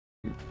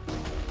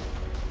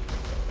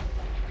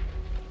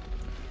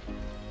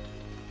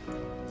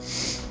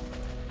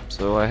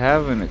So I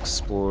haven't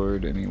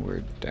explored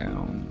anywhere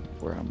down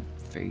where I'm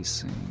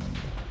facing.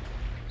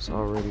 It's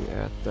already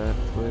at that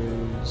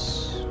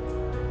place.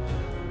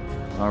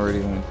 Already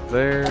went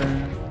there.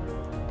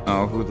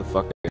 Oh, who the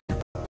fuck?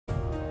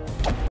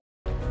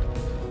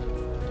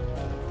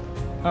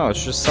 Oh,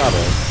 it's just Sabo.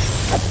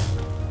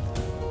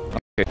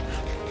 Okay.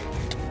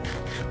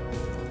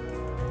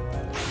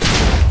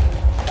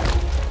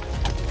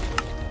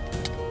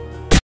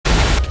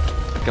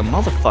 Like a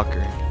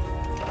motherfucker.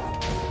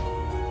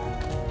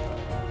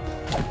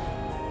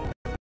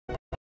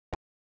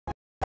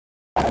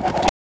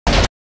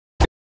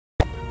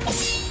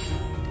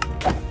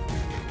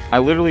 I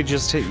literally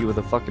just hit you with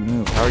a fucking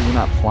move. How are you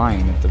not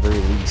flying at the very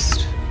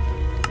least?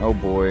 Oh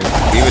boy. Leave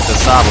it to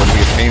Sabo to be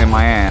a pain in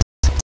my ass.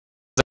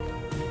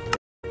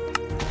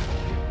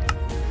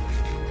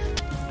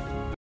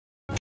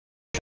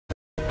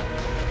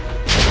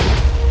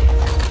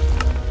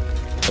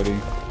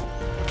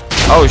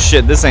 Oh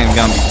shit, this ain't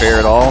gonna be fair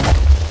at all.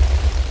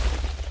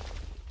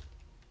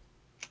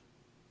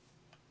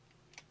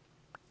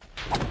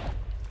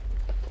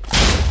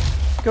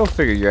 Go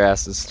figure, your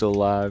ass is still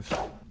alive.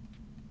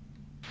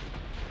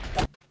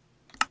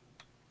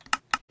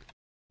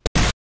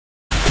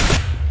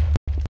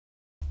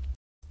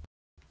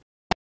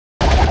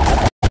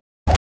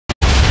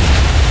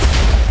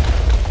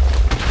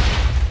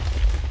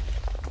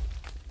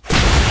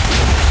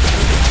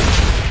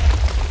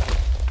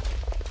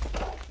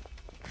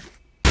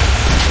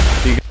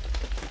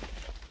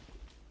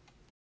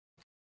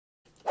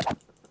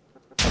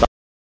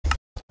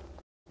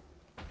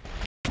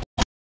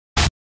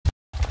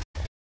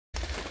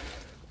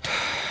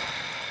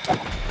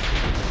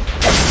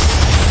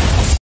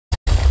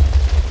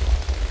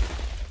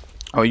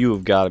 Oh, you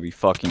have got to be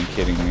fucking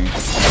kidding me.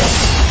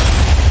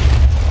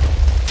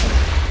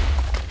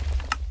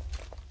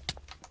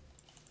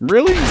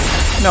 Really?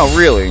 No,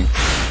 really.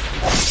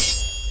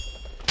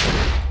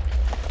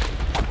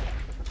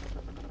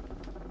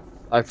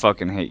 I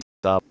fucking hate you.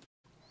 Stop.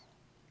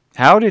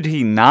 How did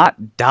he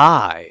not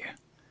die?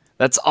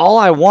 That's all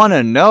I want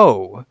to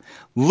know.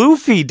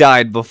 Luffy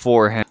died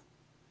before him.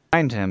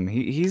 Find him.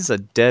 He's a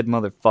dead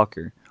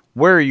motherfucker.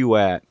 Where are you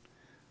at?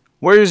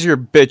 Where's your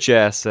bitch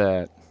ass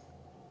at?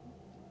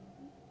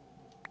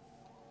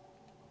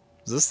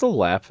 Is this the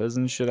Lapis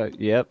and shit?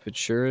 Yep, it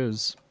sure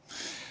is.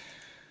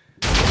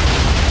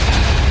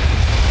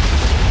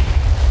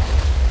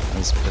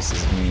 This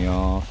pisses me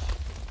off.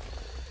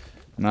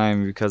 Not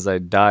even because I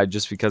died,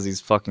 just because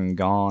he's fucking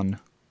gone.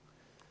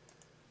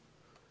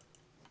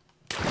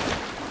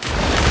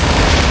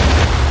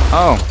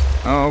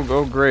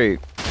 Oh, great.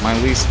 My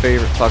least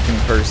favorite fucking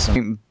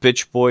person.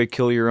 Bitch boy,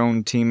 kill your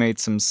own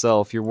teammates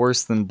himself. You're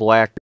worse than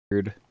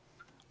Blackbeard.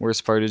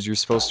 Worst part is you're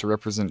supposed to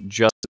represent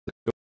justice.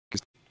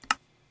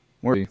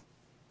 Where are you?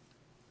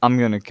 I'm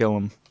gonna kill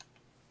him.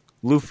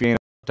 Luffy ain't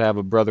about to have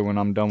a brother when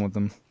I'm done with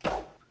him.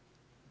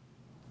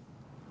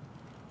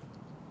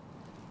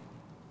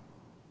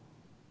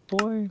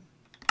 Boy.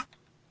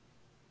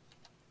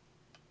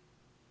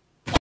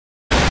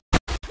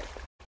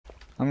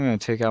 I'm gonna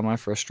take out my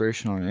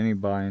frustration on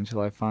anybody until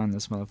I find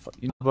this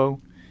motherfucker. You know,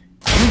 Bo?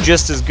 You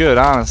just as good,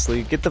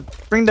 honestly.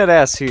 Bring that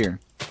ass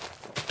here.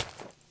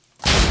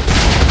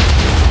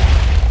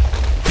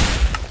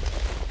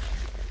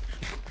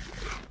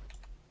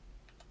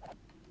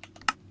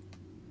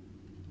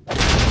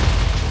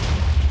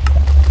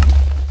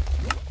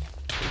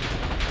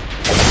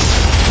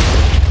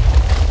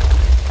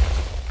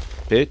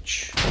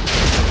 Bitch.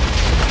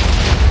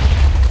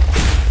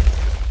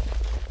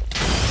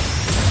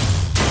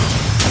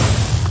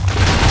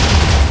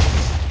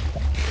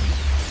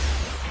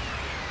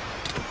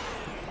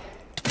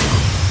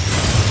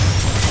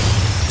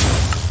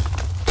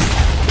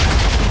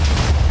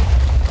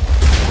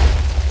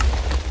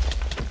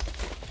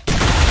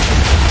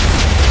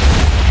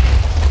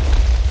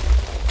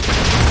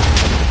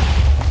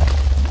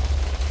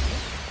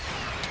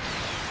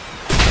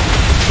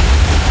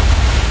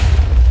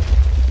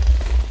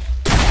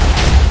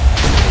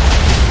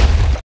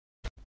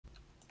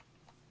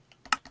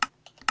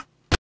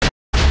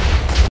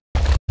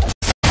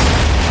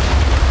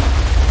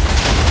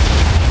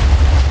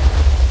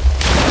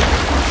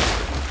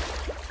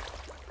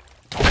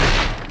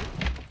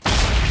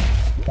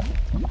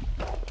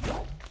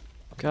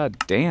 God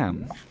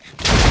damn.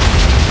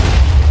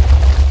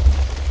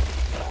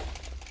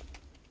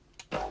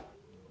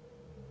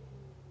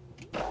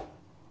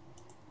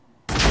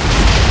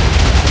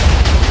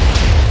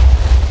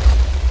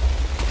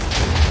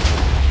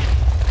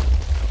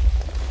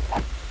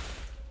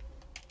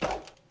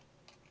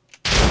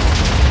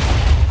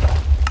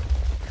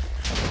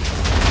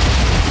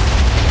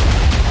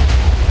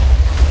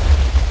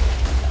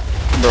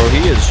 Bro,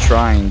 he is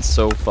trying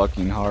so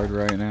fucking hard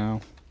right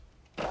now.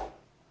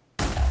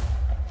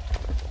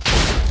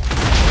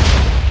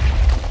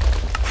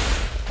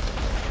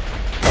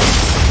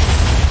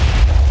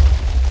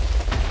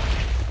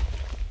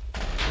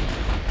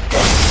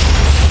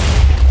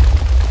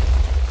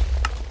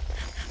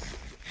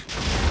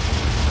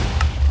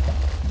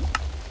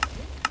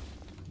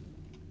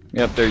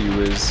 Yep, there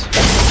you is.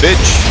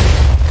 Bitch!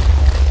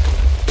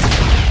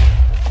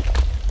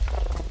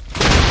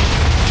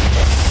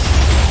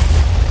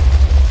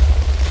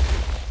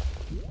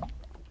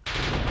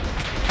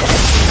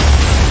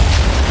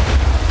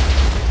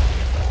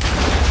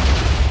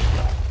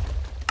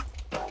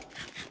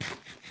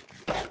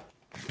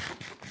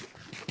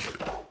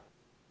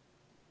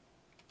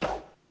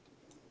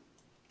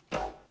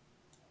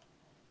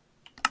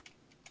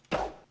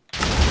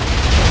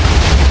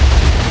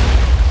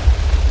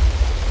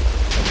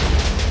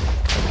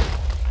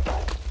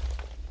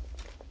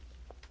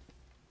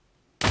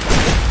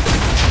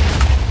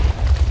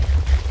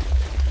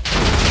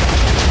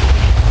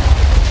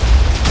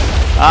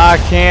 I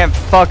can't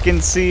fucking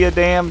see a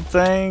damn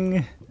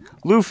thing.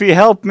 Luffy,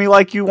 help me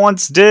like you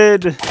once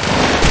did.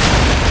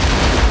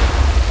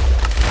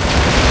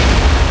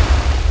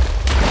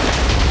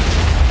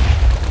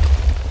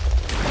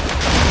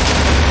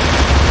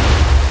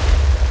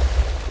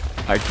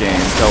 I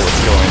can't tell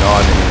what's going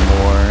on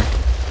anymore.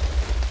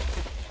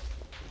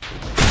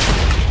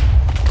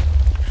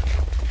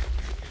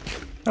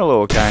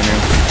 Hello, Akainu.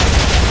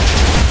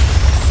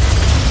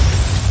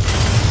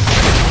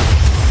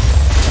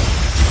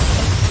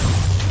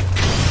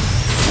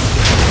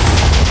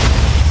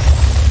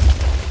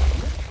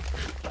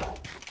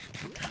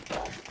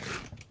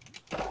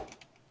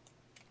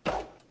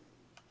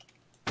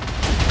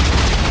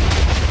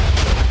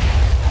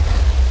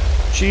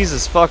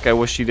 Jesus fuck, I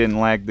wish he didn't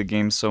lag the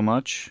game so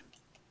much.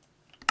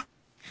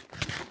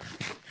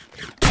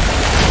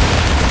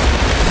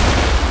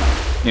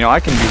 You know,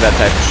 I can do that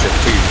type of shit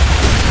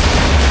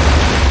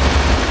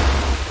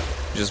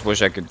too. Just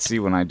wish I could see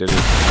when I did it.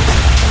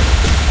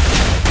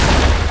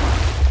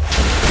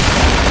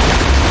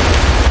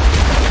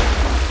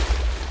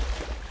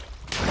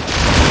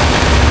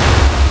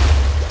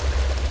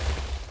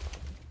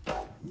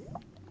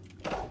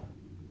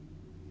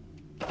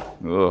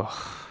 Ugh.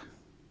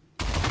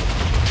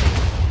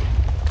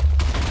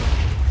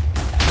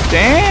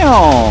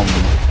 Damn!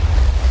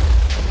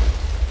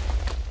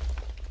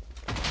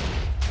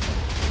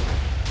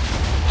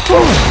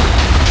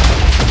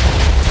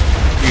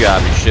 You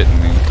gotta be shitting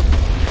me.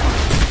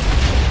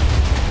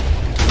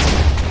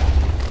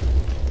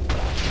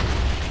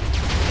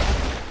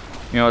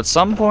 You know, at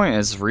some point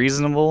it's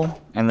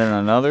reasonable, and then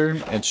another,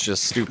 it's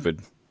just stupid.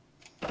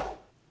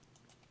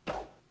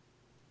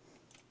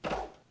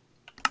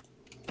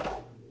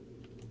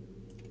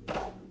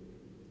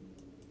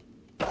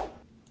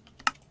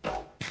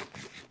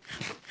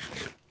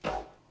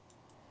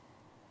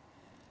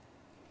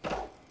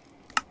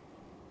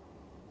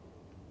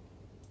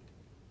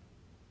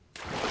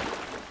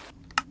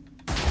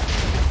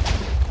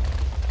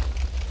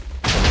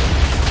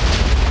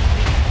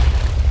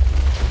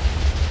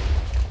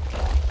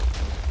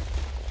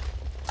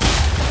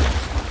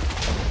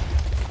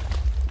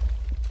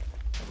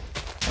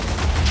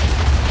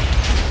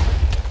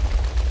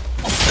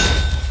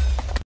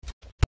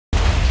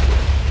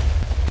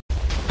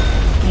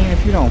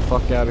 If you don't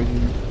fuck out of here.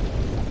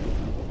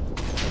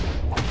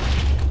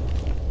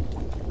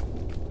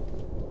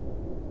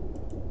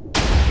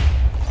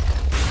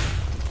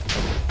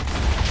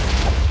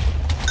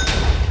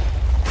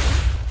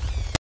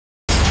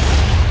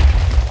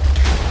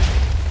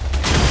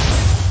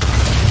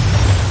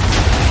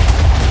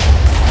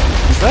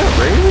 Is that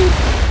Rayleigh?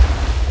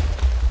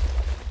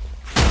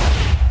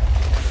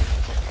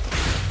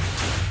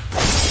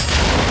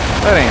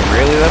 That ain't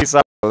really.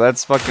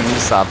 That's fucking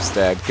Usopp's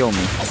dad. Kill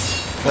me.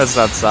 That's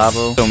not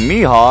Sabo. So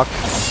Mihawk.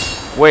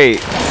 Wait,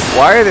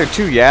 why are there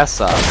two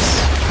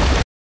Yasoks?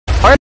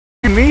 Why are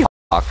there two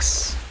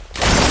Mihawks?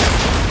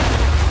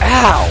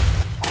 Ow!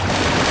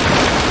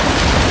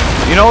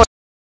 You know what?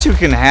 You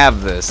can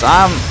have this.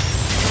 I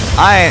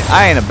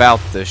ain't about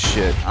this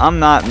shit. I'm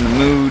not in the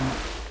mood.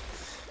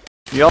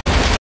 Y'all,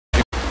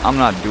 I'm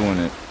not doing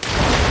it.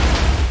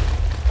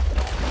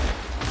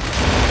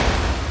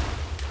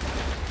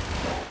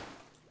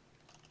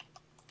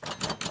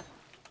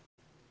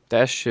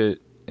 That shit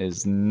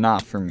is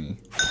not for me.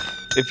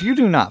 If you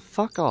do not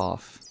fuck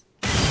off.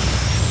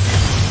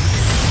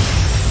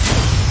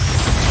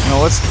 No,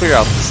 let's clear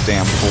out this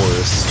damn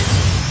forest.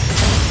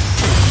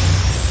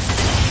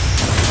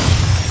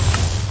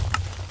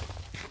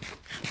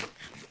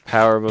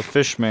 Power of a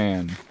fish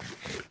man.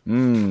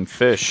 Mmm,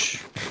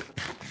 fish.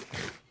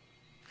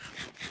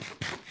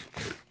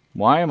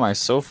 Why am I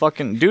so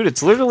fucking... Dude,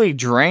 it's literally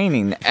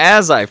draining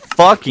as I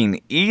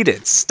fucking eat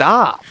it.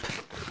 Stop.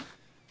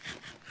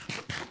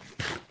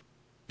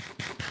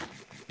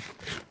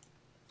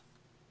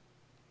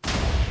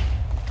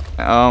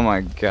 Oh my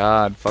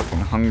god, fucking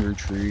hunger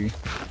tree.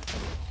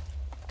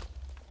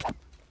 At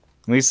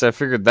least I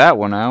figured that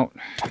one out.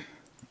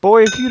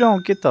 Boy, if you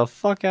don't get the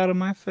fuck out of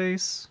my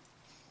face.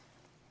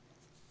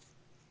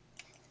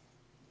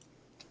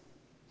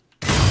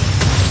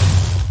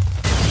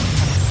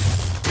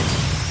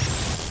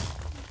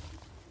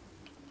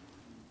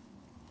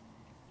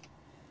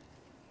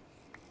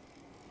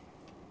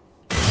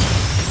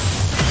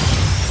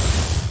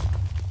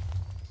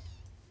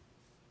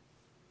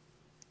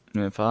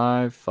 Even if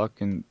I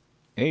fucking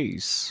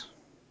ace.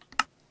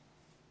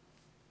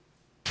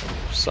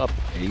 What's up,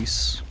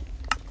 ace?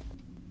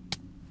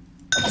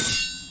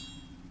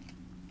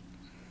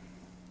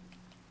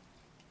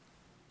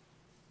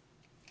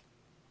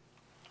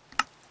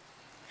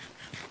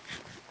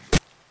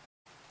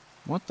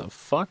 What the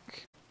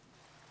fuck?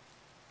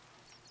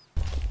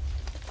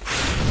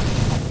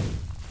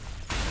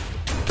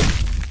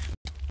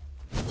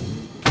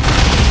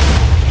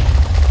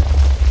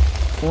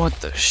 What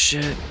the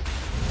shit?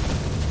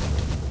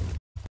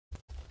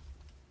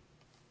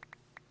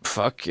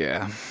 Fuck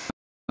yeah.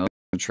 I'm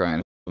trying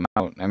to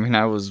help him out. I mean,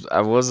 I was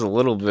a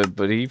little bit,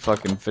 but he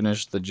fucking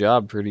finished the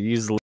job pretty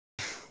easily.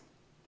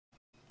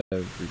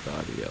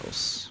 Everybody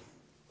else.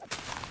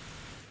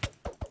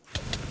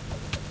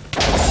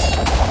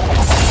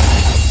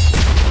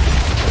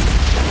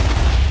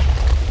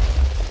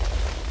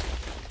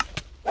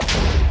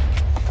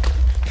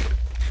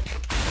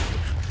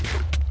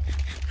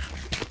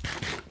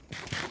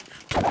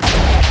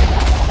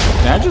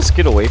 Can I just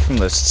get away from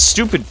this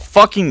stupid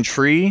fucking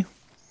tree?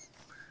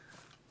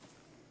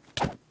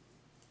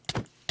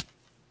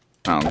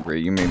 Oh,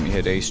 great. You made me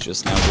hit ace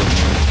just now, didn't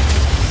you?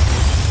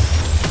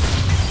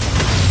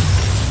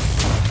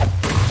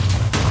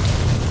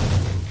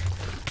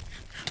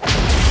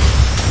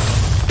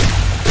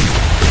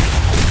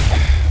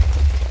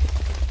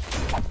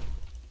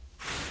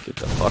 Get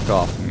the fuck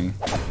off me.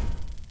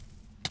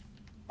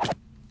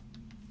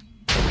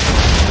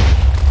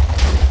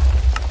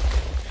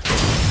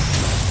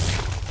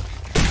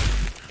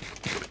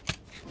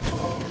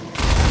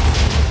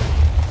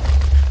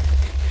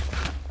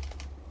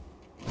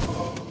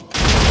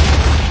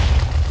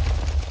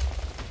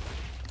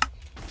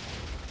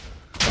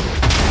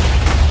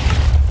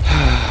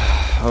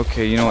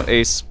 Okay, you know what,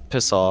 ace,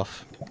 piss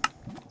off.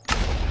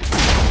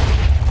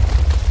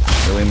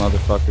 Really,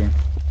 motherfucker?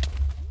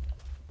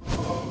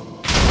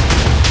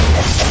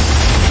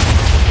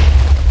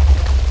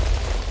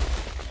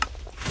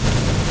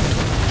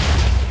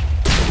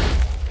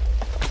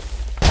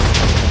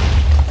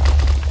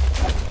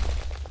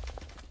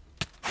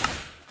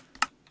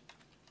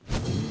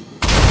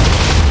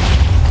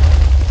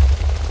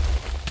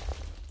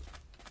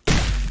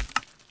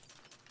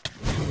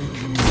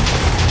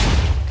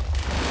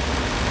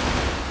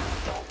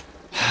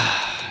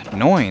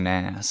 Annoying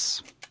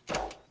ass.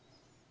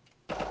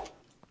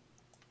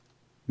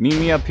 Meet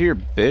me up here,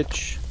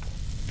 bitch.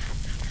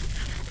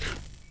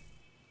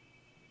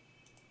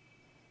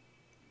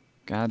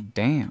 God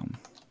damn.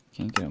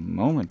 Can't get a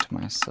moment to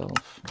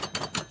myself.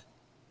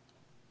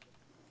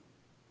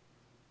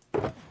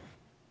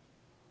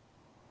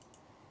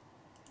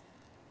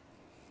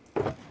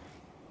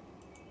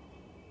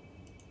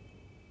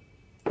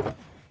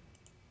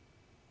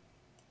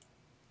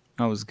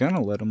 I was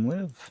gonna let him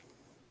live.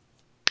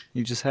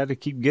 You just had to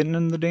keep getting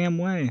in the damn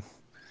way.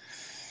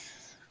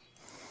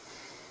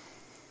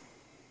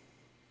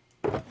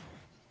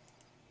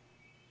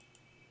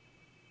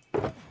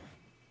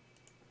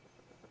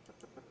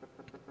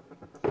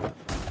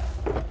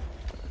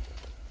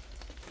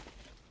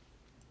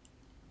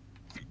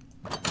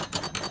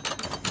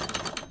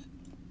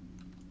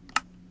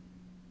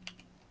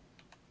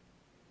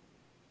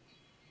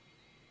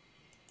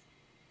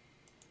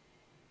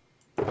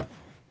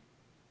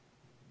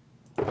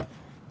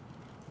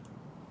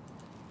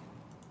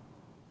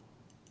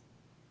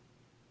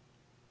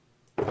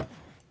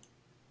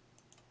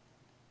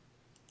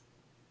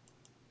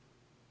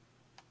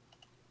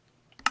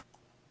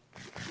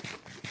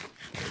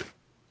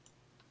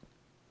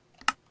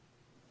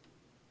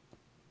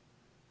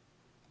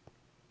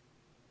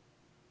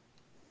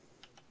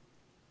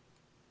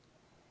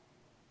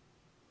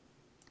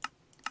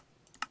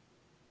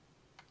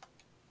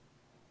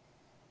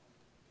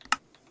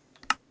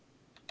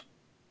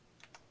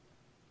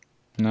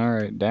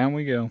 Alright, down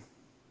we go.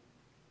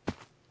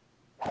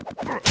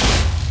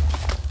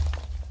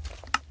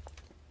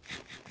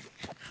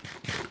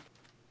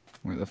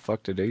 Where the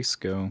fuck did ace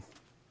go?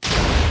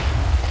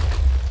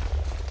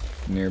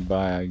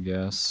 Nearby, I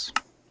guess.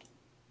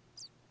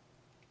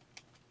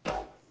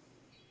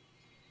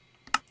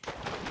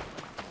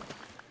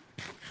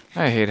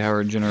 I hate how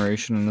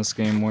regeneration in this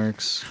game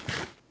works.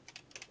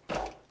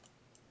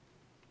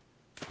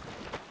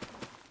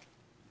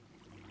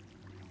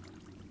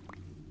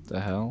 The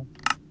hell?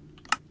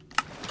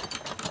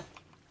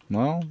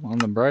 Well, on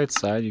the bright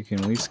side, you can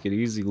at least get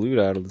easy loot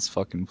out of this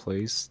fucking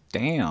place.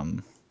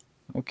 Damn.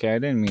 Okay, I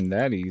didn't mean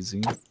that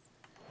easy.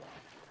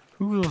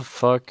 Who the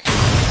fuck?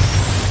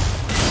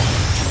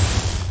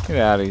 Get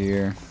out of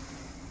here.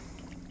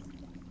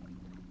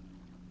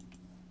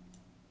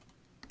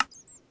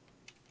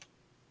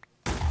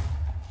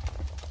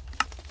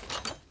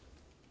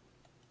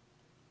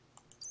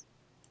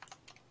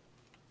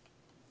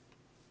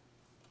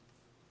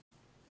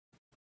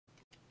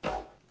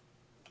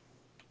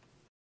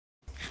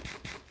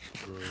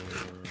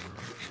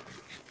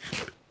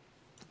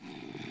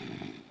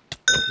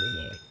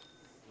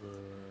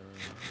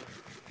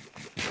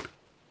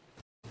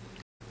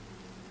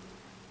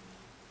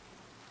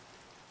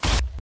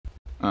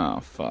 Oh,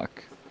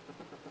 fuck.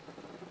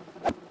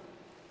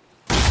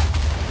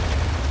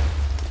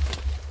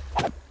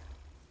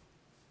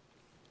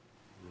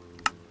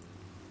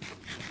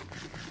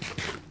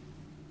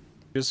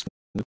 Just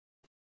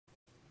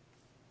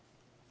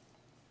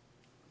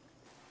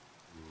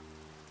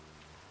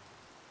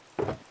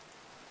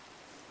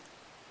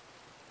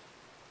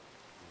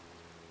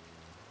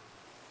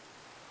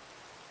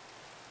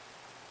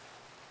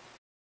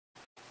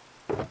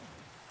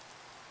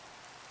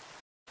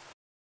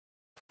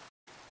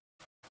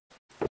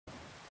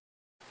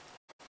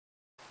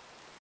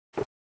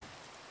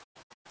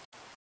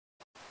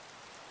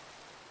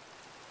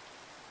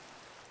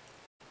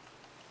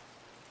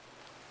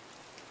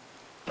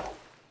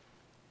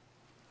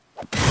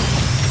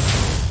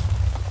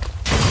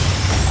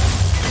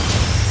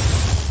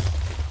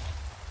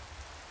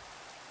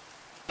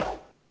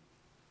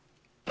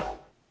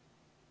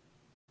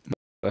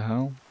the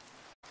hell?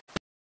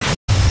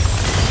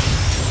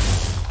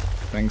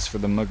 Thanks for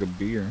the mug of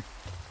beer.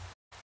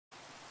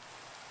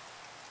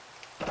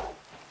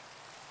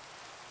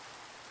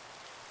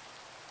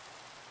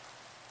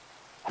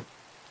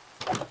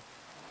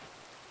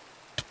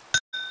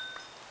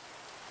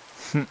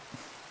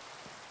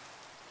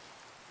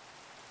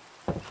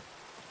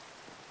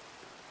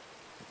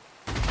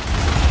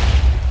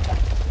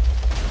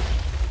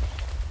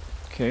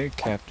 Okay,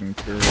 Captain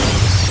Kerr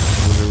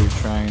is literally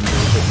trying to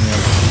hit me up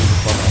through the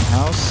fucking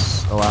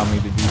house. Allow me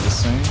to do the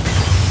same.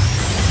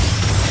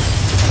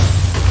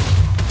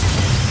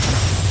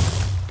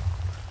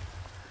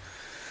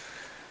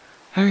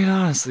 I mean,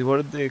 honestly, what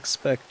did they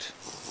expect?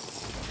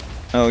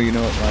 Oh, you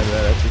know what? My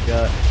bad. I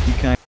forgot. He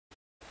kind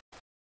of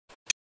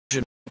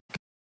should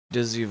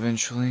dizzy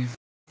eventually.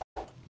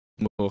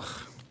 Ugh.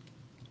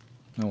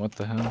 No, what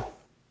the hell?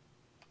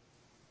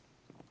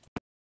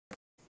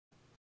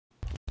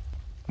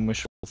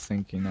 Wishful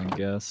thinking, I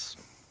guess.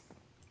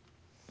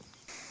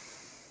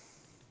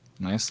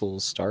 Nice little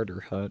starter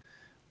hut,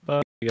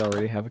 but we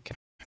already have a cat.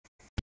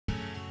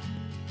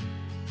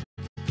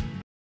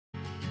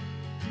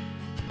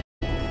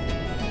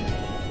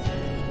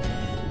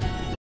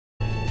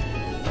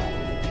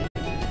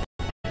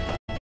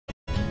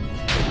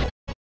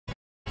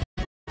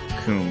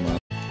 Kuma.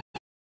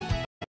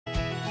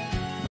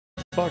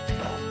 Fuck.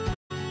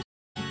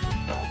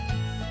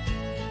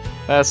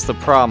 That's the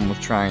problem with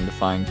trying to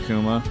find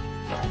Kuma.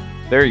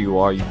 There you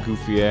are, you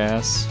goofy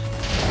ass.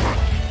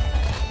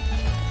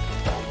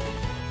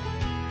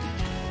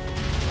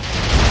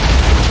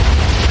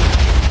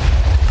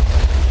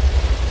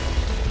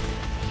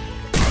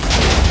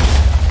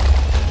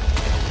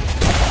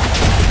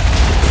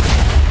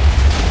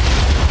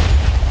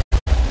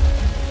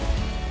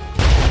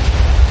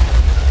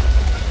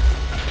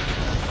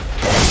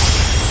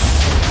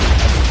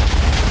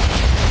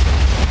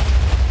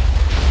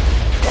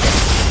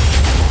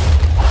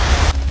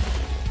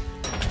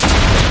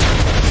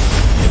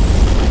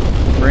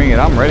 Bring it,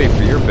 I'm ready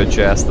for your bitch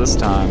ass this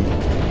time.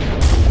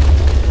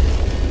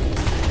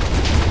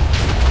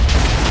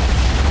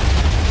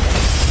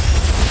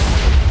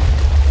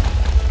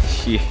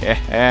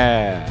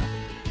 Yeah.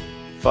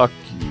 Fuck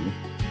you.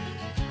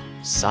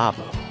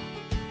 Sabo.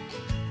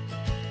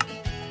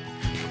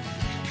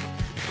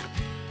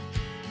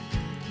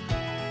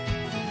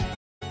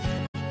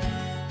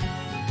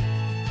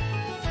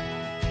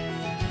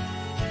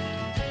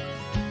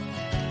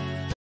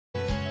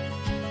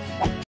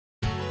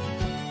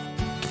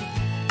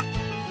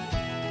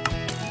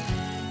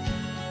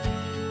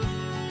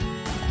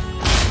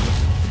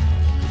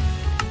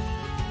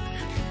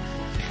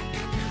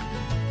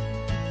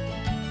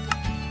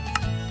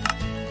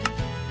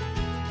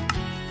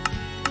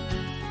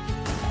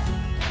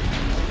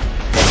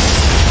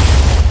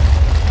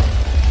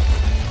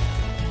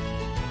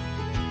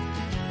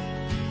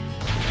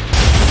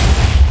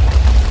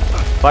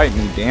 Fight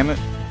me, damn it.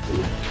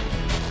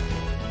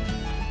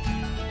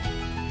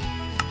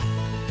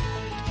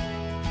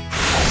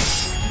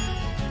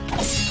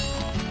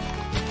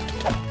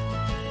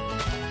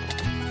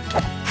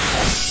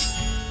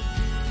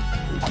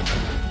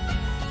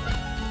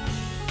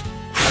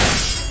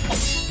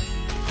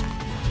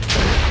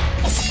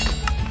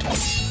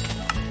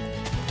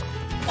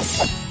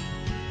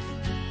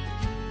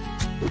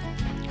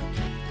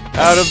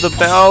 Out of the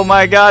oh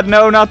my god,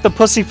 no, not the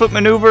pussyfoot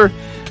maneuver.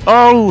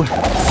 Oh!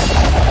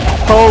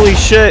 Holy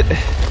shit.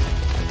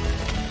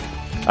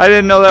 I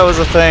didn't know that was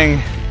a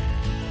thing.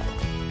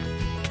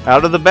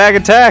 Out of the bag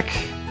attack.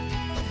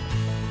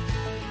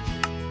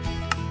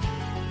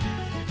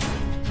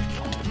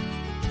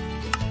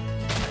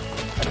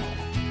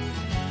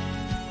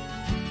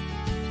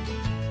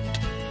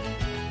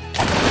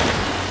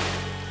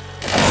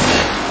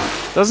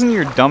 Doesn't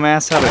your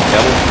dumbass have a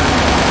devil?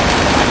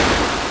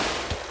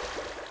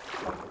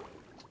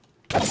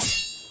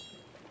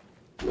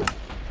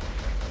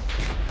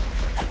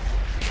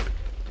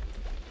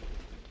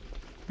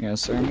 Yeah,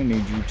 so I'm gonna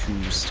need you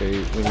to stay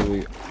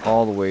literally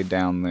all the way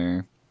down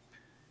there.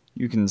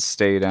 You can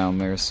stay down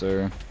there,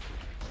 sir.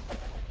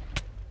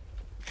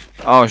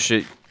 Oh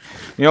shit.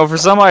 You know, for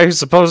somebody who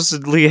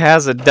supposedly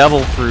has a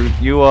devil fruit,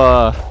 you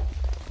are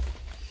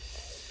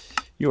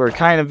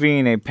kind of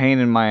being a pain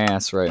in my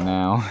ass right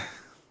now.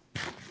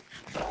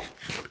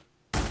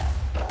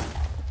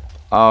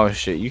 Oh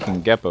shit, you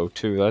can Geppo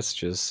too. That's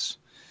just...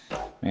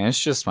 Man, it's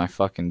just my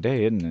fucking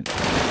day, isn't it?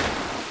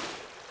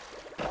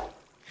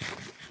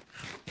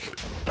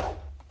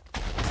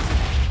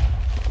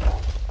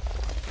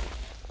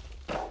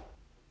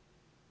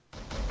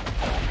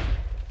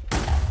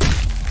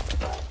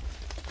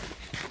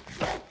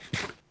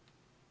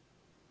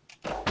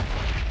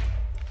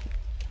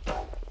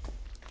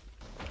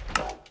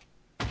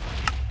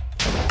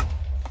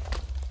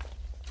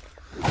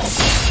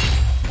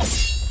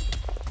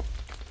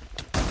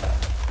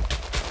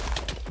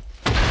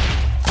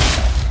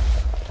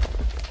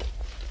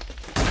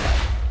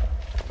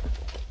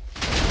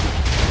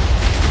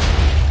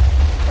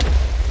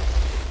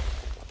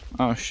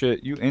 Oh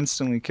shit, you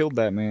instantly killed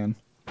that man.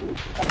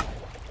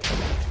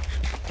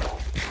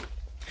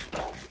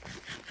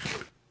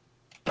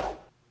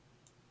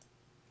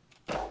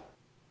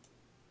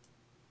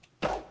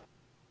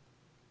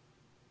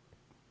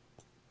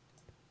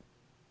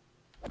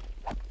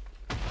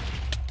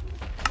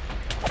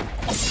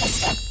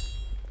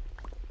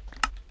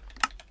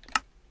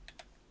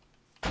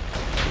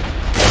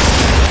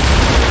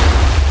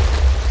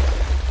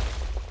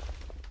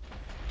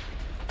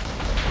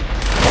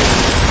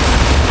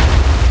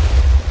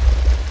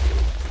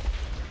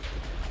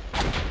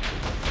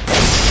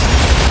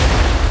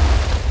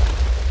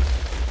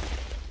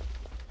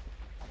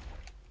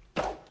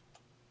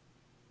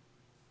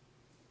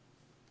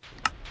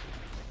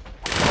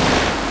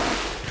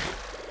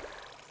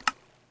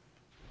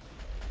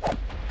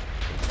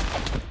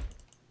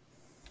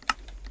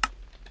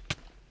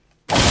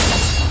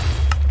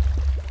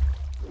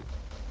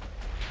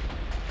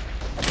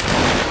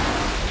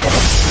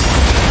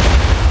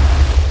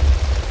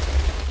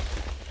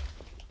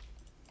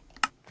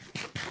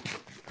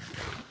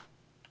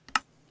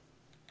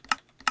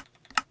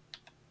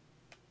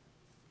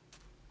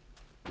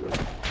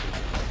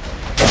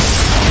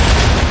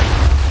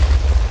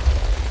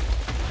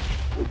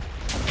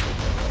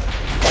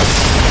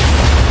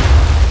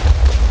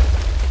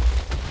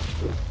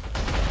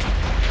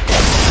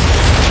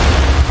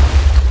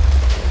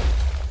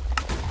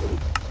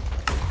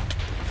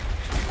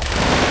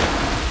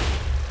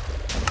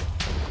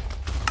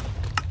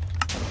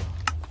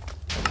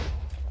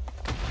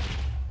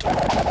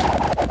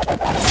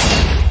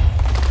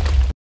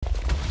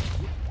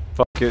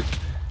 Fuck it.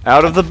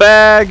 Out of the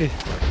bag!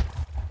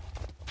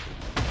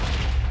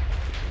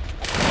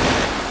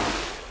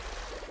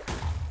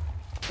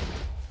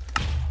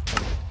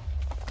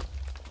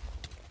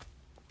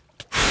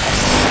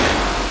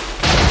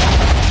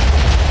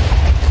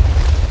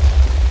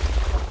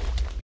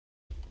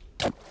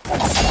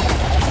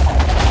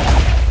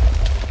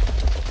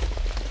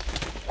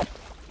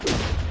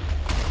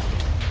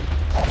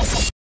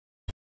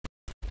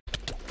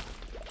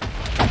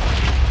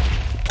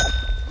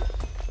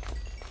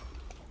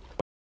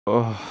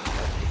 Oh,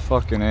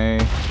 fucking A.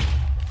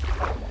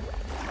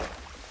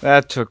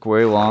 That took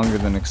way longer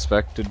than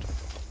expected.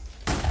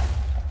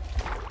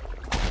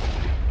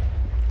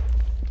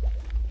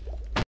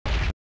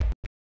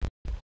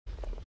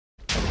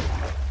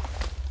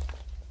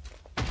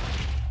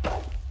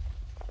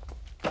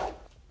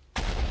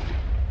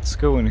 Let's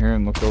go in here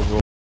and look over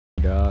what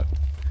we got.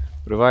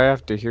 But if I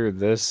have to hear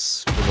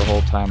this for the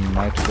whole time, I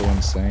might go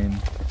insane.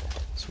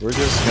 So we're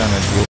just gonna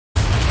do...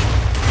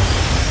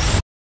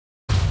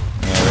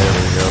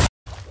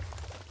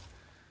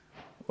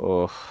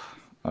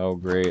 Oh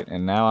great,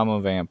 and now I'm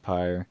a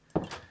vampire.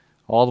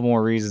 All the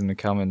more reason to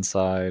come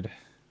inside.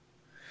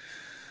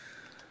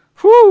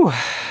 Whew!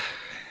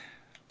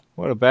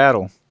 What a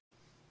battle.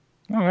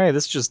 Oh hey,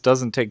 this just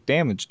doesn't take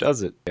damage,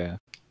 does it? Yeah.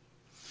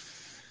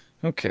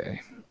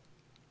 Okay.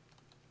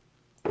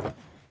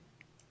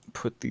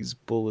 Put these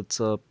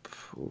bullets up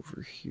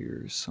over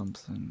here or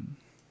something.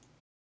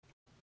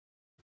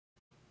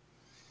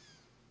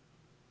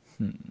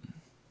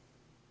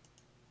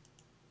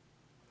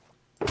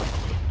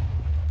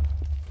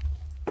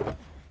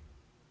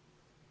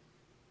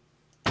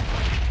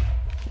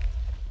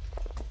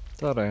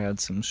 Thought I had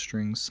some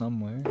string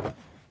somewhere.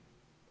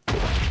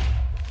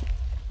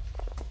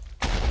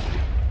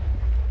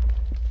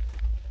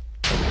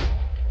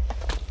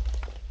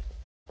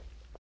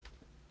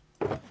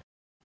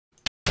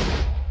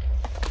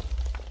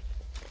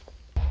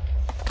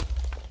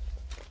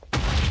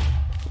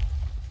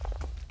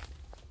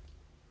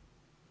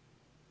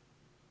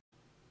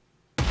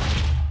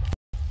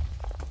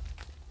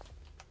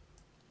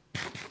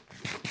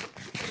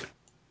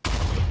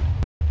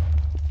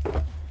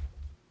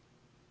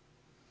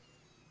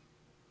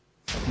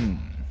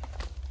 Hmm.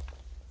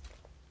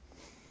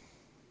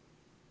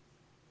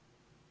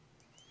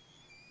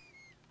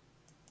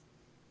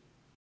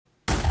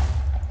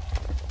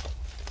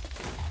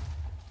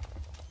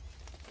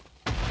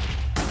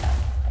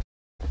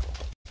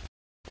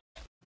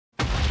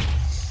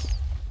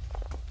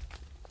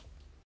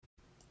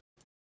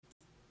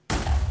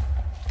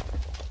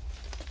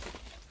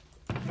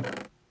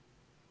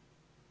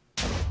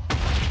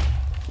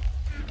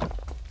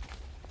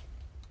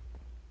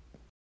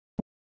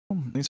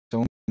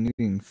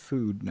 find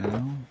food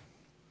now.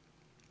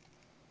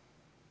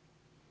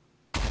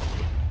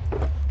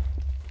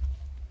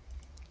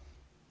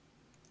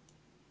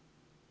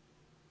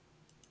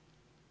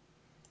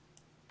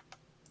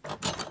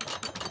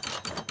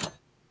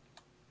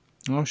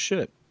 Oh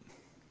shit.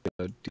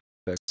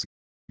 Defects,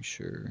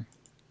 sure.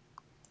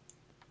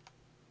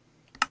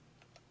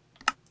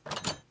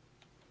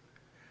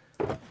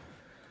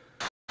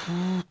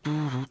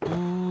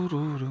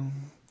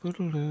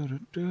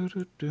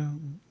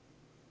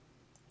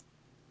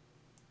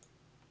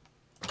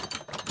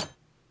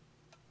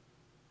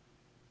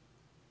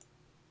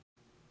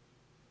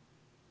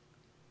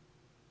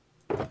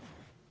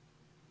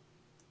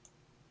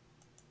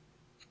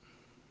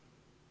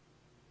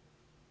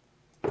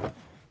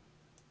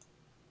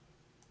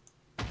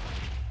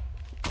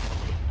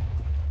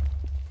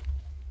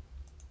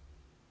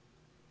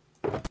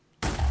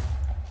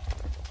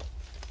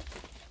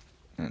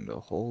 And a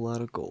whole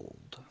lot of gold.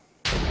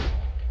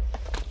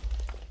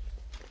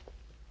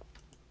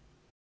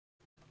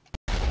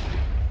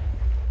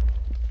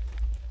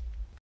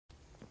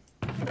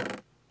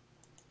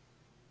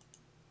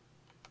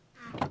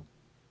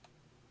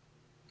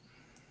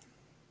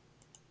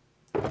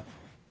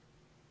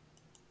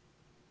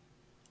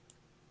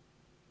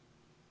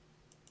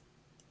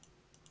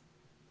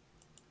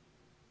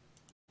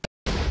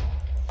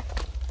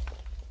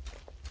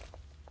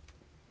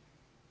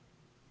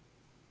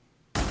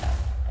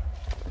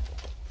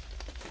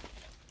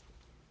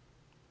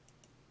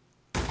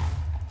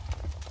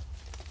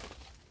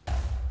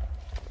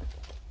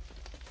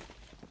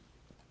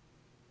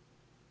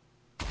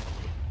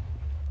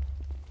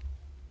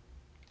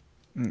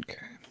 Okay.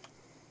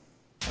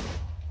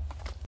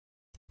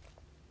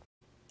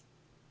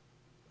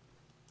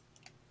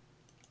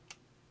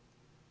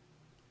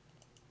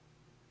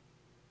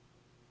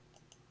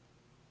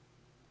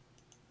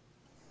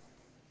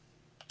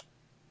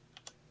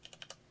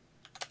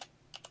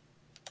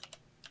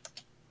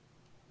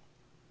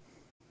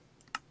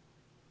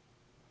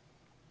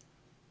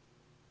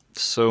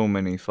 So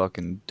many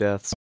fucking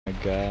deaths, my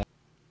god.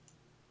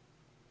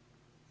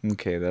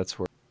 Okay, that's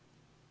where.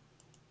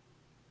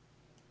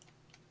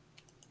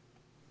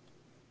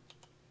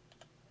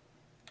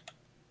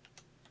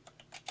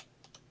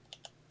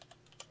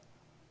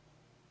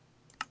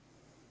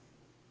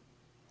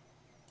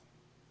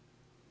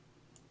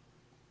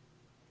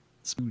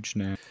 Smooch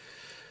now.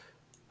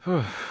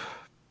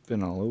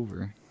 Been all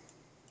over.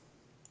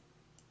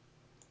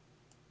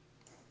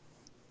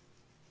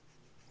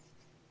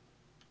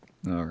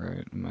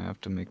 Alright, I might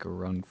have to make a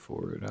run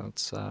for it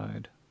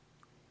outside.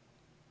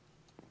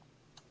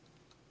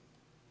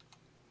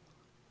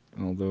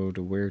 Although,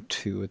 to where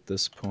to at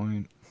this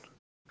point?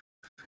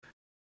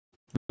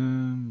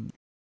 You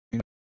know,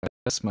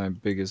 that's my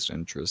biggest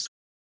interest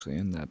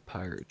in that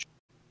pirate.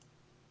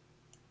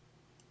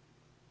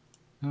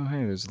 Oh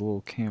hey, there's a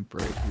little camp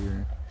right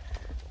here.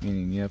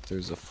 Meaning, yep,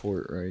 there's a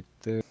fort right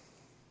there.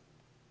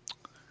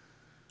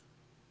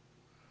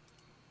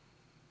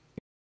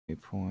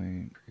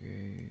 Point,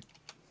 create.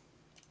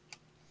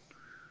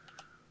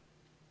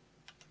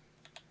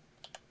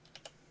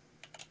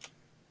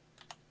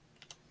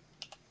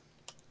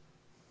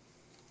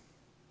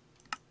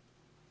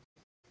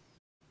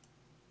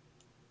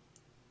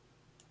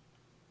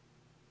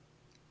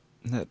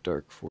 That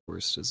dark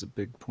forest is a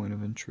big point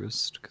of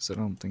interest, because I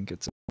don't think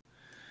it's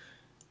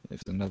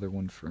if another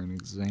one for an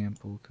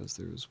example, because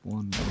there's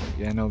one more.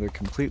 Yeah, no, they're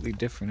completely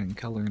different in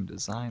color and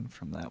design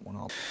from that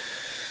one.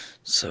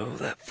 So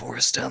that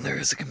forest down there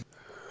is a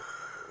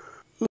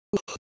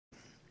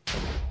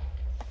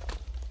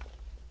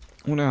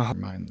well, now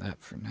mind that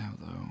for now,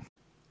 though.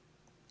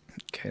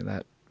 Okay,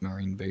 that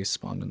marine base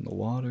spawned in the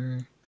water.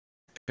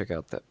 Check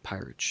out that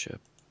pirate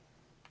ship.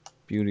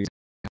 Beauty.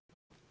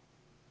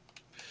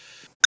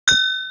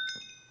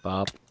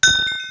 Bop.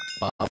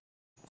 Bop.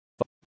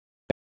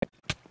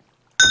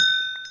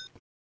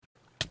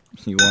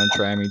 You want to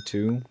try me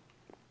too?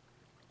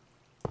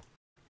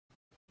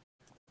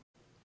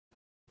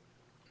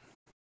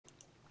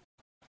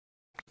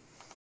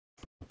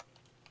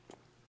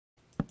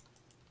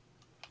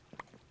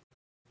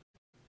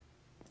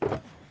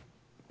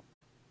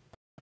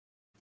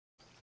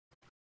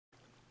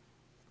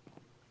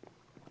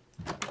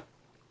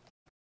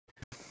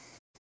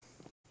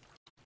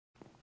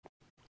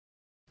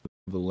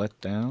 The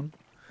letdown?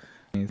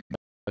 Anything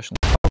special?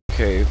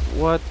 Okay,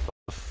 what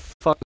the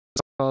fuck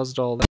caused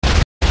all that?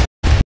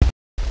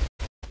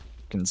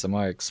 Can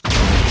somebody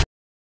explain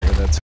where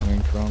that's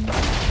coming from?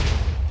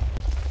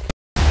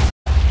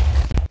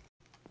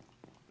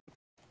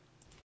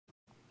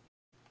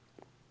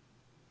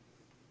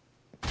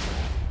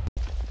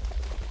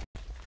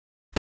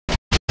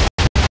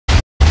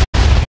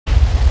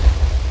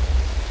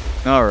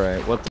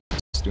 Alright, what the f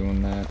is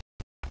doing that?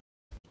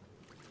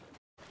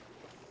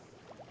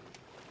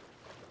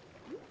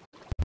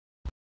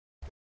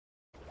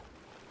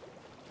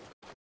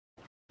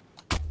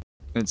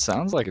 It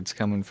sounds like it's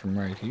coming from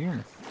right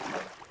here.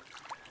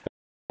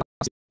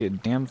 A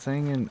damn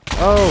thing and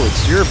oh,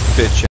 it's your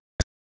bitch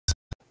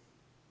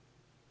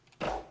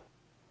ass.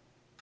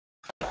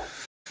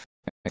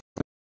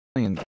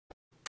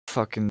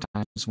 fucking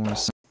times more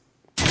sense.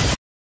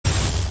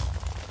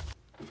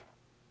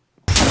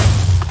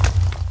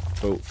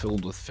 Boat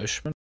filled with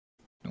fishmen?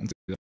 Don't do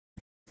that.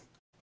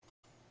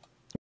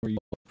 Where you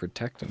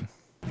protecting?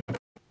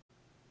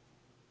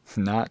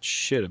 Not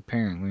shit,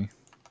 apparently.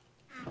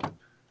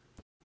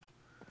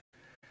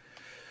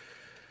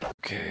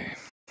 Okay.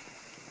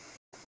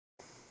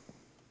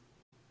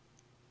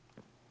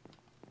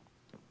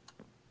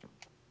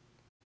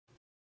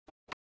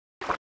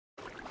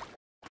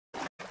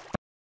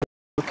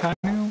 What kind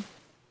now?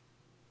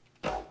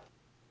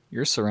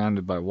 You're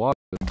surrounded by water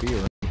and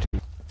beer.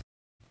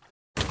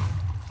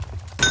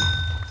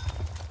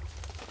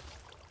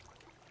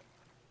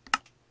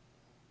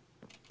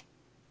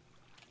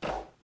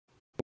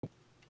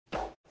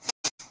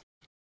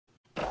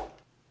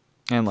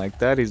 And like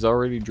that, he's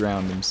already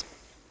drowned himself.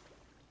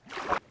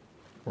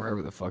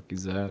 Wherever the fuck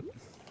he's at.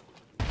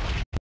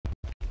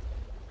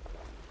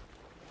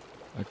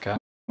 Okay.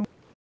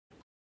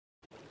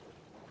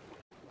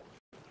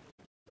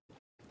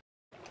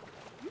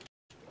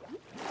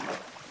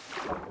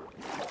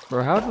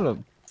 Bro, how the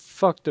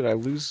fuck did I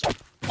lose?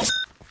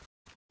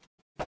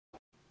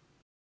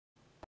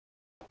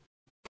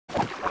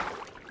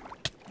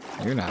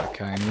 You're not a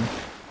Kainu.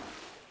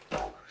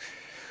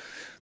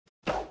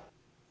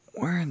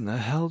 Where in the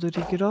hell did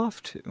he get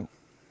off to?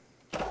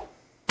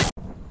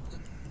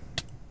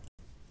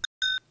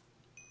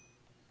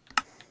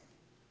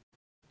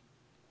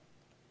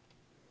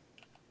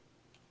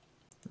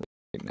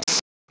 Right now.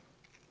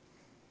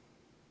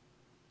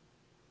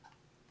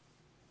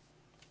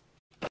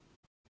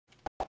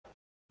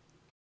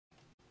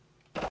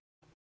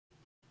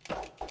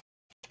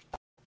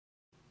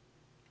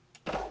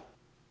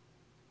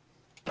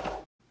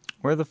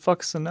 Where the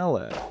fuck's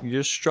Sinella at? You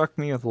just struck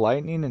me with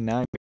lightning and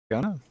now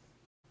you're gonna?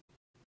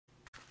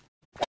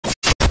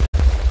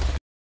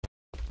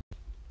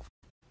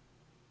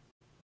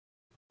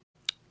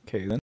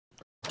 Okay then.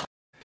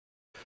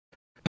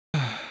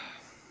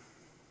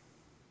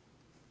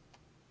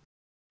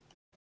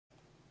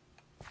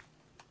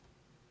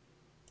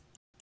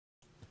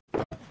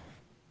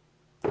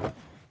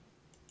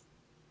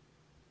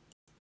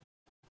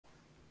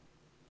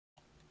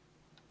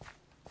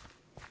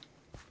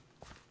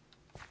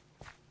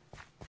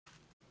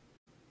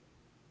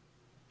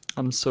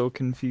 I'm so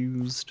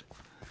confused.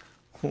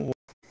 Oh.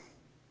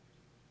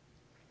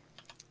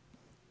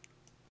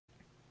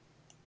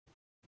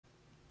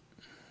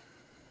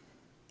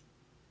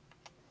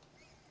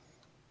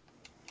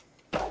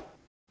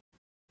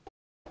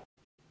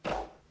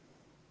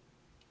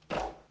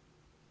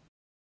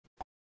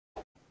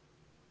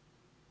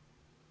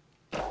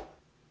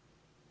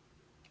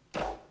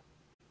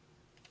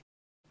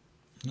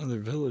 Another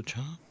village,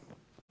 huh?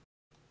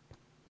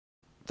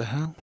 What the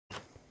hell?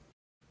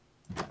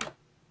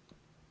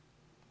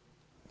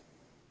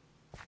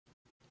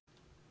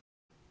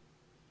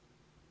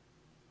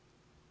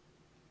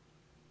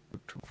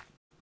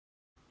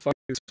 Fuck,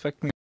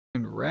 expect me to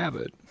find a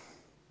rabbit.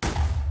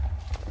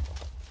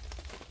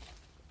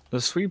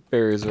 The sweet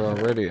berries are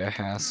already a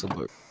hassle,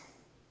 but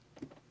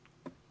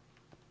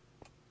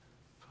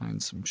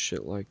find some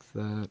shit like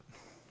that.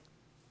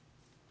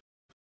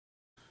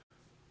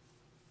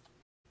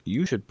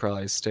 You should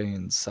probably stay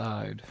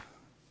inside,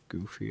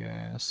 goofy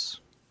ass.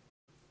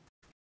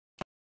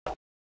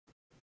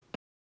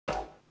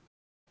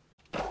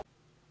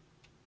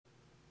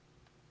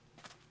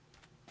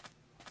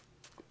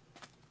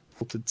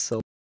 Built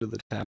itself to the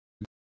tower.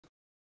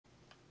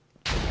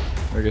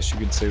 I guess you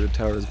could say the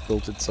tower has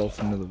built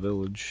itself into the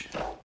village.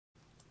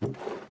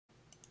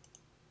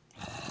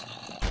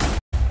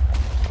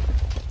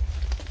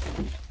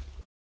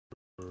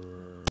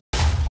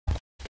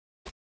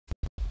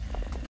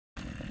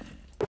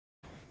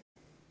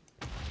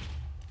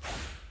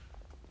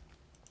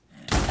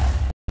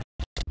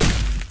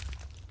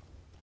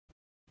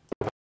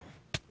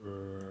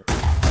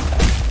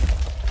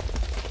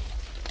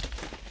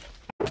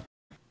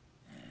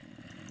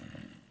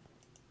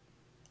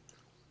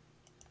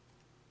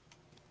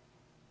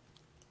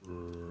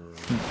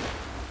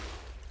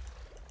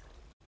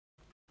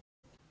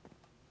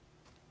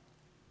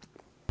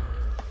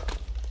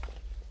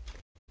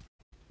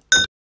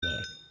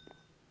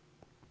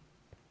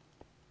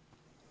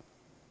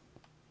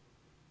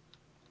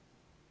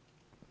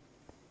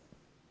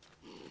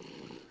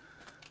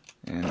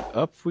 And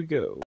up we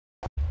go.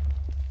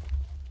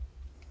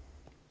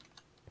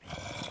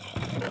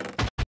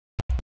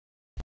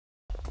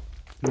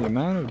 The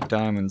amount of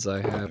diamonds I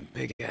have,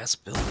 big ass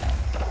building.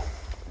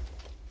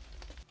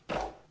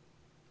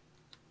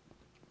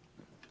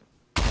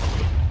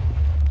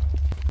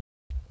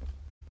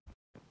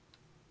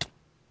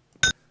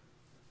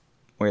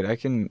 Wait, I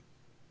can...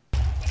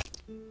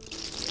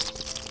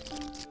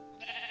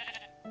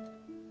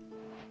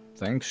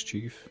 Thanks,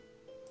 Chief.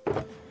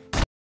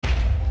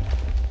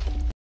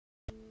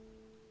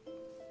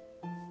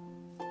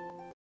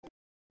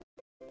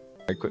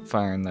 I quit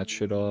firing that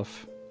shit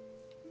off.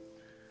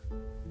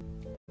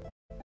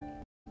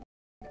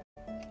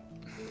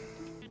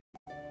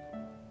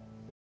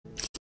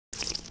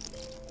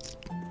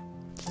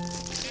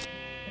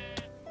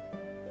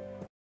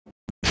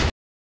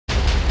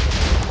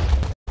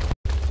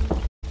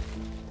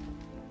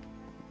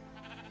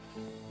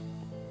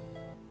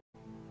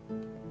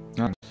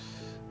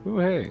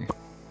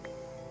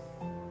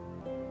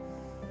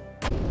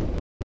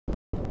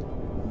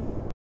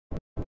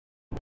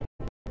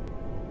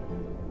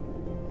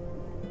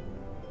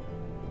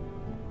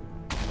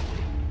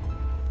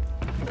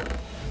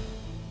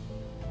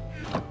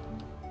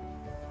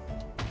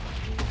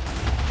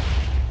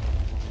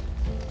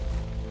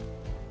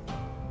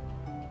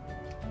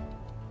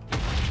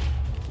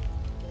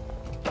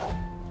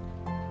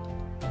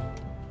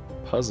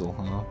 puzzle,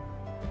 huh?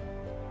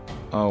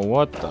 Oh,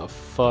 what the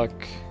fuck?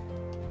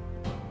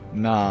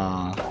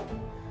 Nah.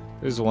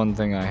 There's one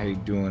thing I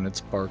hate doing,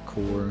 it's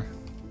parkour.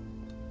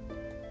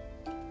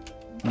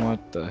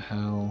 What the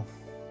hell?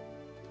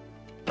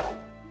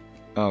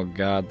 Oh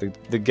god,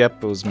 the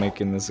Geppo's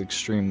making this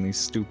extremely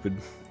stupid.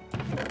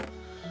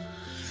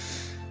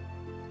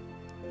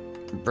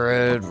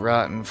 Bread,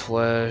 rotten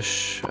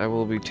flesh. I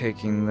will be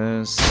taking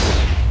this.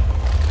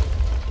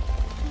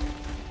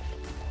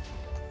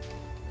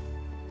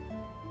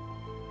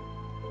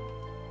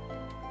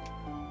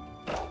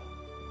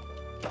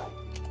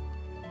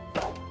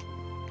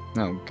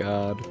 Oh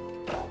god.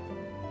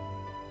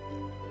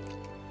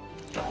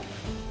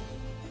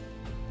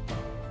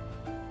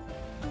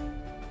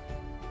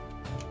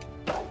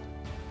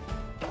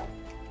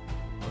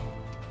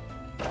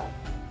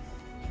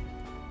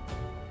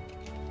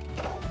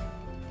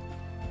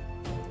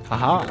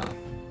 Haha.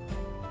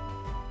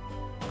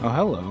 Oh,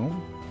 hello.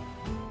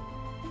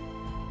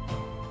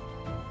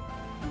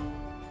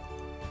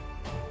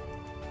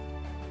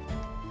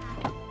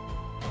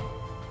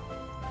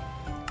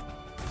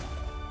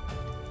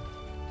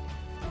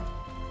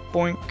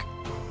 Boink.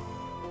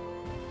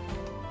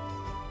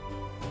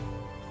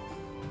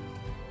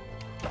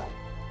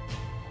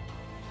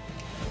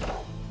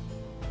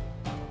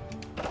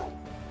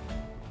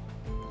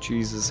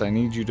 Jesus, I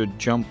need you to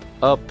jump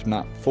up,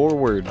 not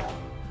forward.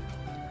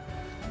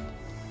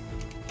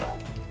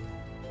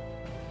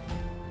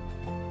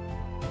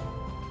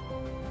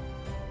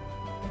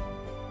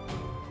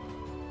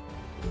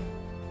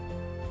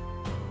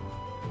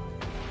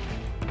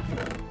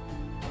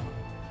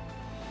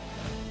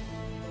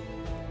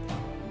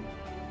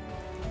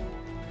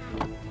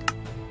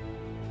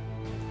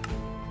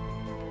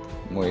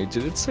 Wait,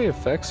 did it say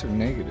effects or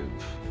negative?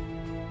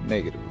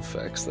 Negative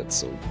effects, that's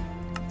so...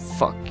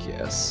 Fuck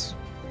yes.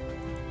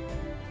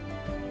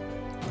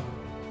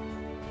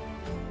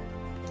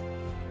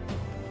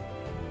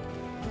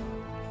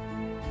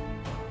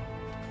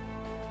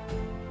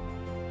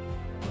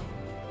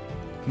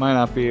 Might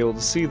not be able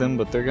to see them,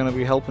 but they're gonna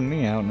be helping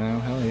me out now,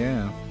 hell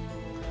yeah.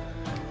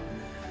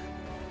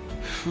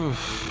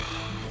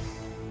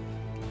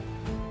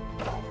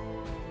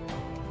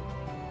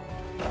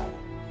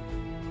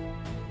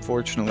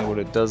 Fortunately, what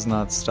it does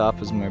not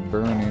stop is my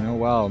burning. Oh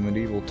wow, a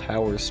medieval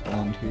tower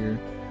spawned here.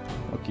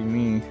 Lucky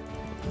me.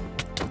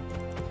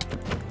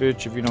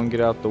 Bitch, if you don't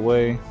get out the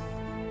way.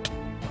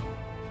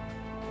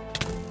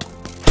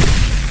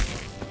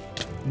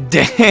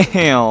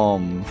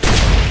 Damn!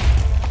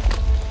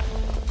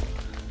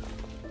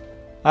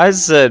 I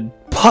said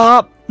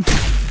pop!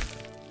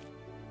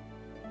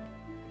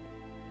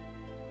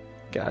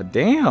 God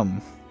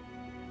damn.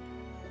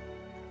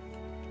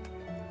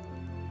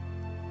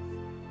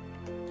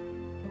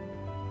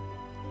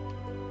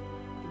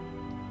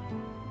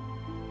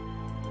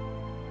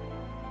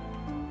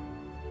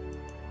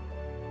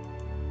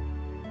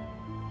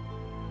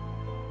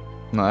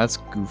 No, that's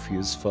goofy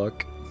as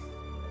fuck.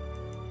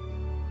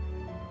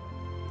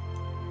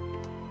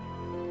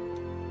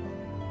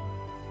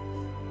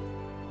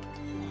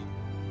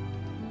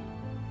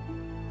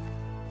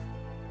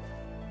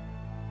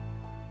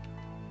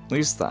 At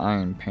least the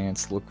iron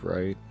pants look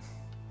right.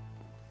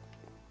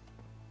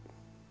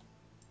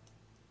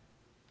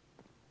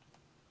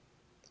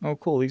 Oh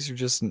cool, these are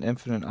just an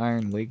infinite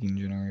iron legging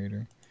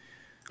generator.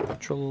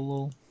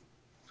 Trollolol.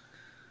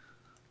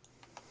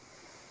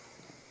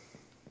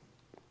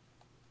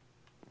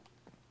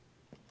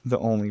 The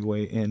only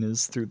way in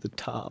is through the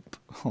top.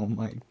 Oh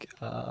my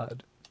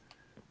god.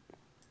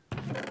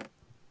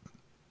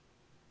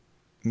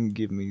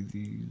 Give me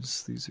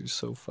these. These are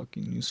so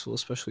fucking useful,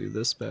 especially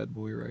this bad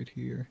boy right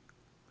here.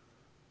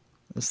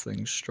 This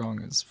thing's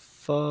strong as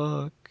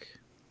fuck.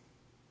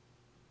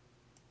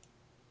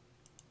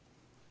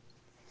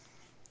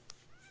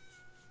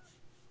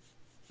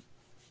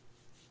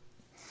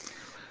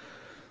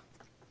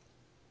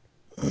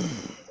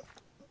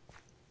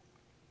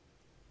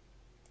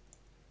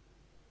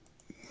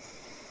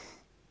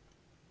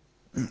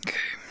 Okay.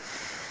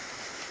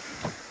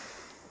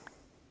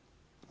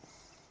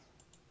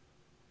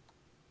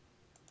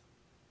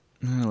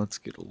 Let's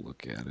get a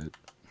look at it.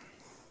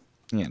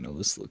 Yeah, no,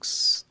 this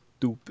looks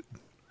stupid.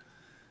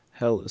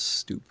 Hella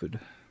stupid.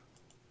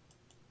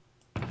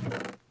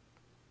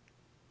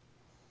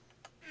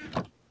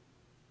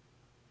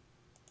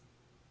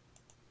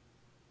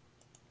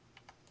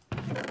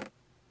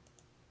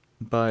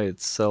 By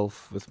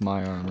itself, with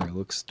my armor, it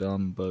looks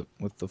dumb, but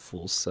with the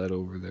full set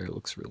over there, it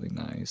looks really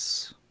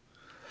nice.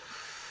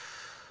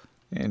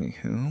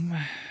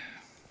 Anywho.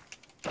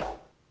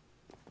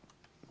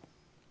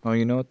 Oh,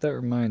 you know what? That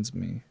reminds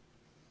me.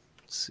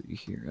 Let's see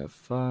here.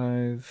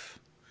 F5. If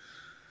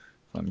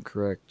I'm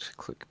correct,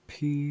 click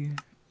P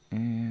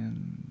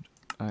and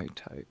I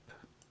type.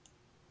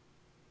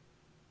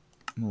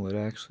 Will it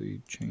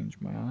actually change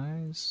my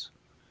eyes?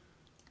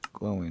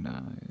 Glowing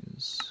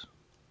eyes.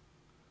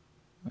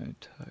 I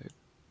type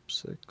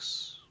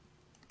 6.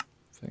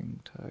 Thing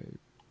type.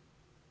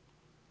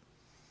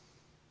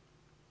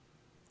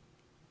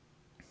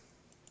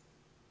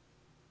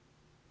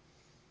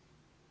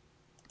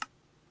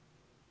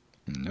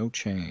 No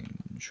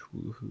change.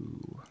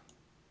 Woohoo.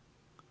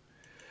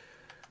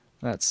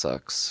 That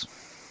sucks.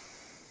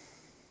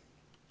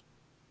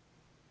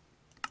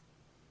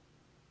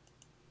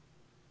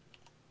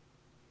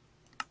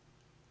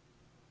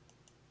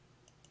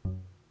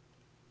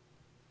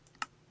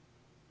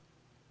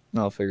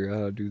 I'll figure out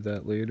how to do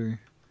that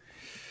later.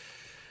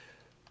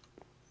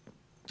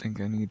 Think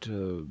I need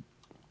to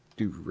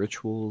do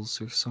rituals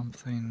or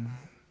something.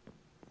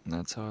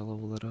 That's how I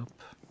level it up.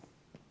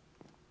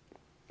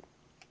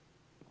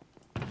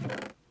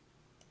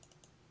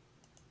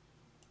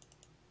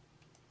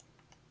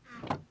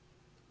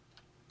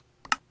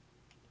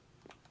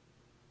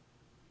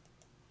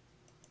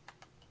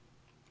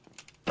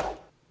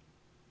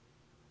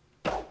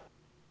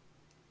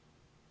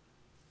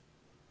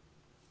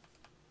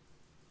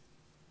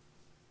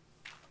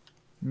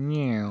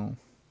 Meow.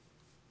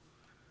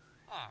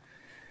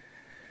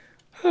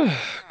 Okay.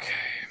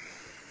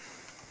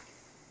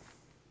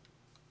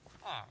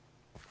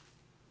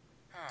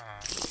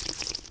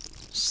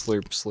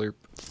 Slurp, slurp.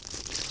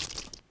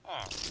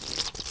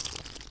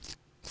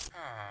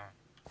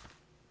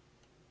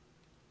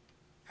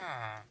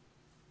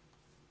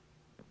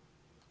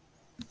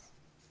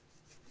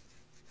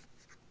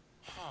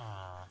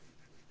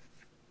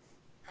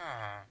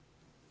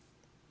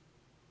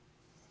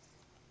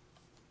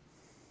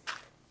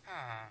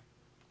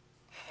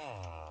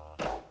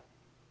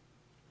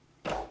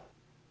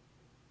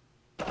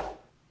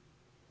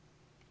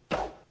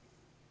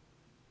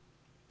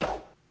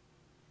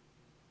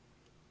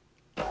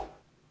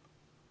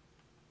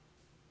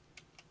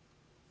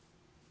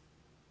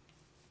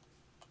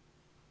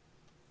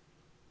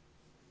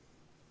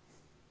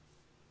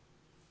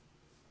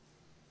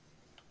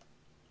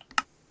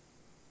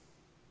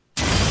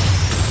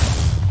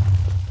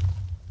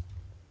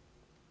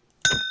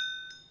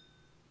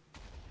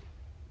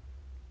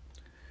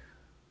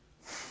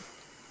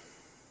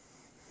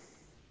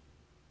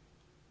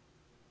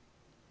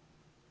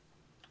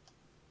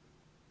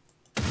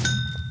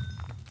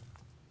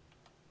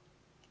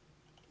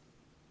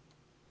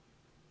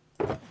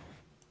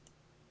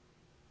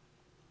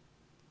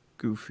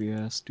 Goofy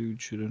ass dude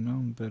should have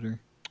known better.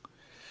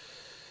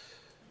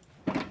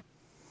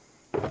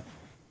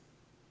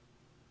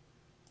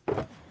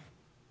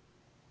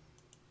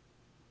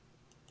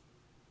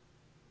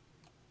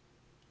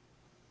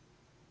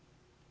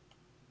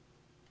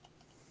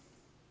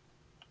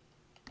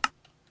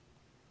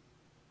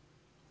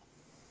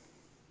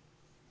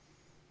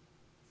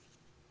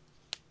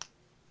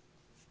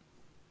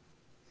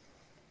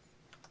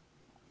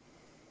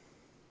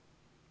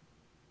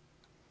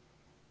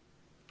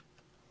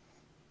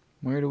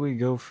 Where do we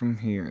go from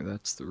here?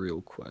 That's the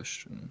real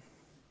question.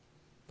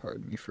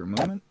 Pardon me for a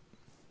moment.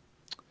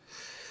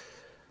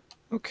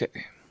 Okay,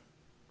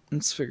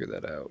 let's figure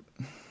that out.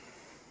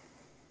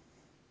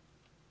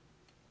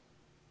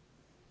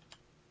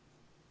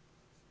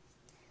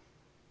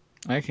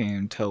 I can't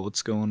even tell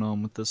what's going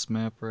on with this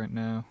map right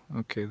now.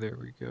 Okay, there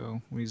we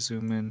go. We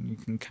zoom in, you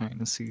can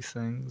kind of see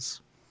things.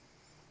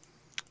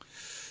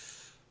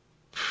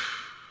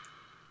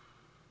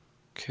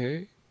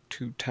 Okay,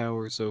 2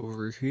 towers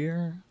over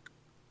here.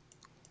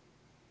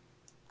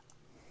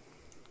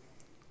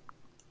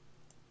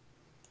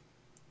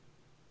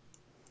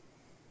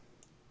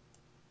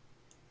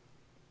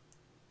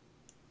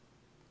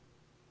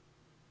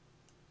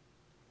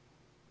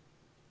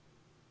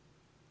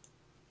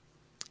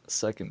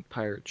 Second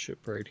pirate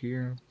ship right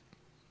here.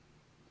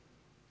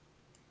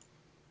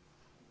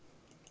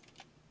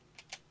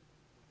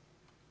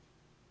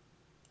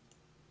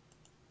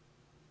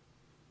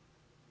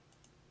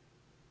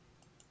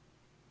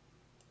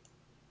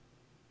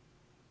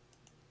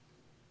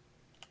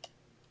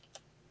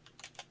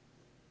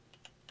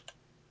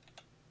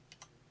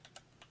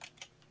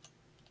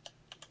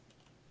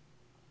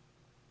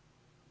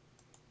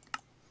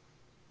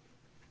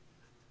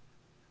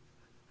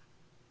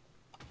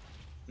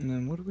 And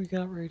then what do we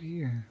got right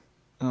here?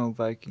 Oh,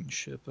 Viking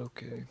ship,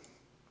 okay.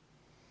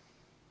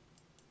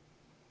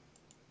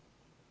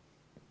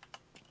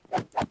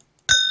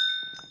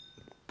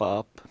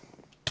 Bop.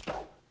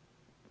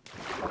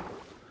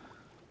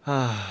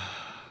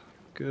 Ah,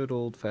 good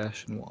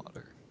old-fashioned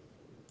water.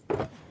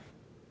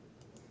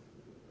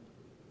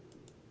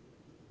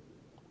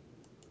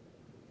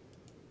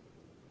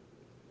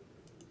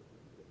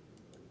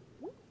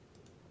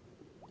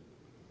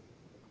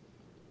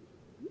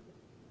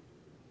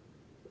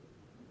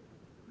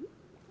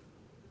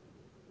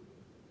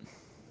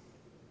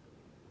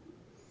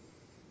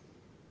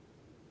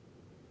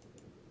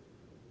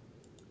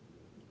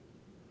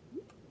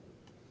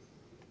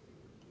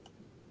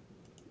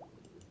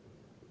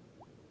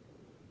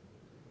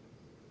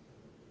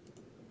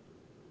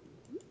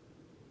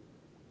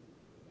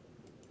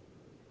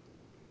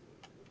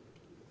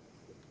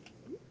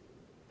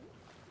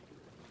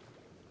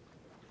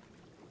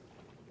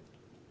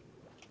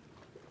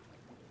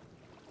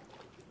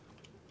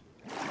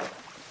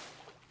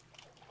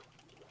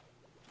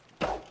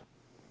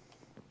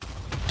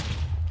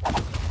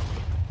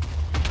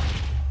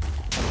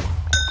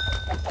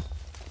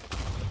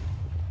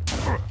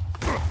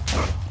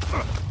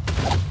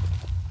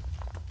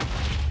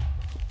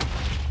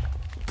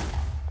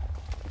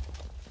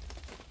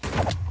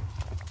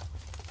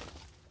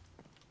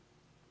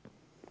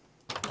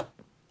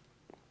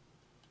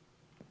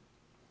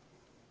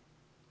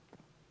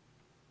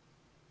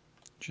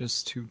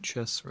 Just 2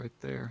 chests right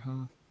there,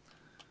 huh?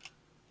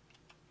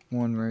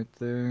 One right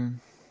there.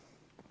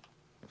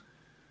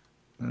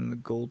 And the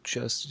gold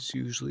chest is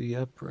usually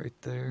up right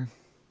there.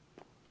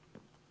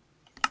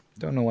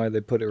 Don't know why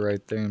they put it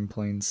right there in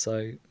plain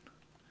sight.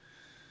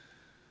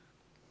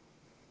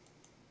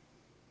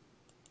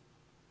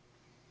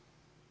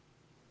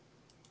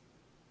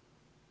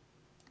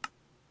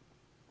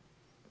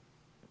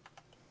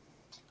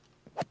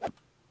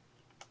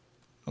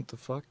 What the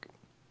fuck?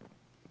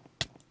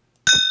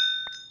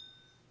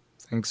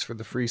 Thanks for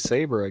the free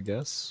saber, I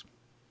guess.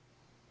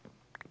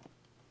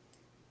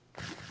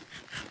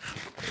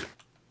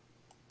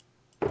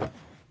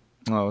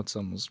 Oh, it's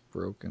almost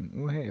broken.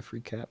 Ooh, hey, a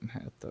free captain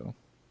hat, though.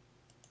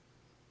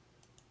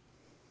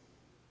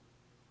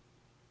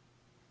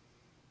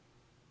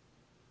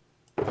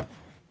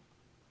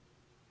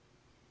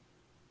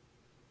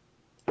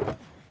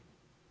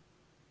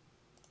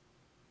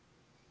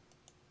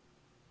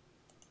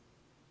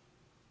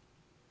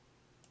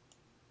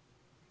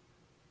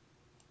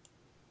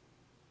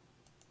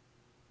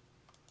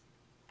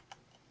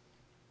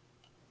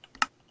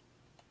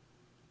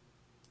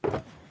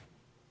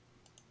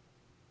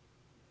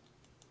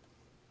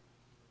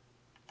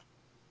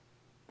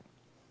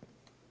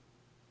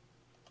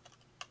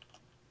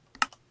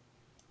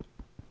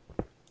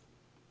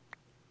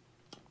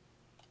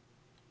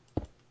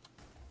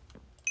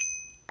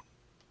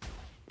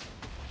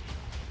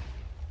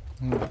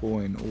 Oh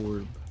boy, an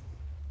orb.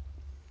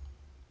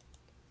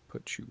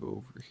 Put you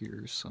over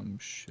here, some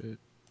shit.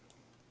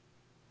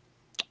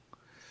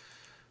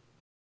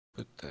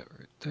 Put that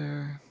right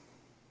there.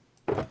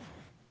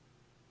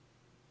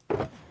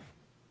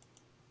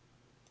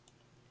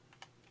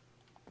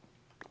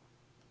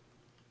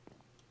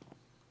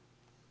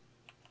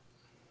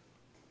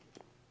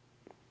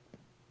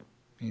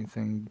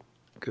 Anything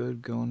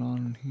good going on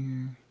in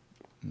here?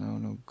 No,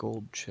 no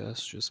gold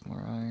chest, just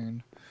more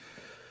iron.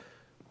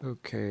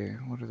 Okay,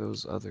 what are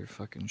those other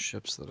fucking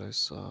ships that I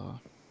saw?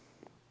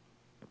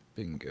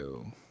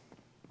 Bingo.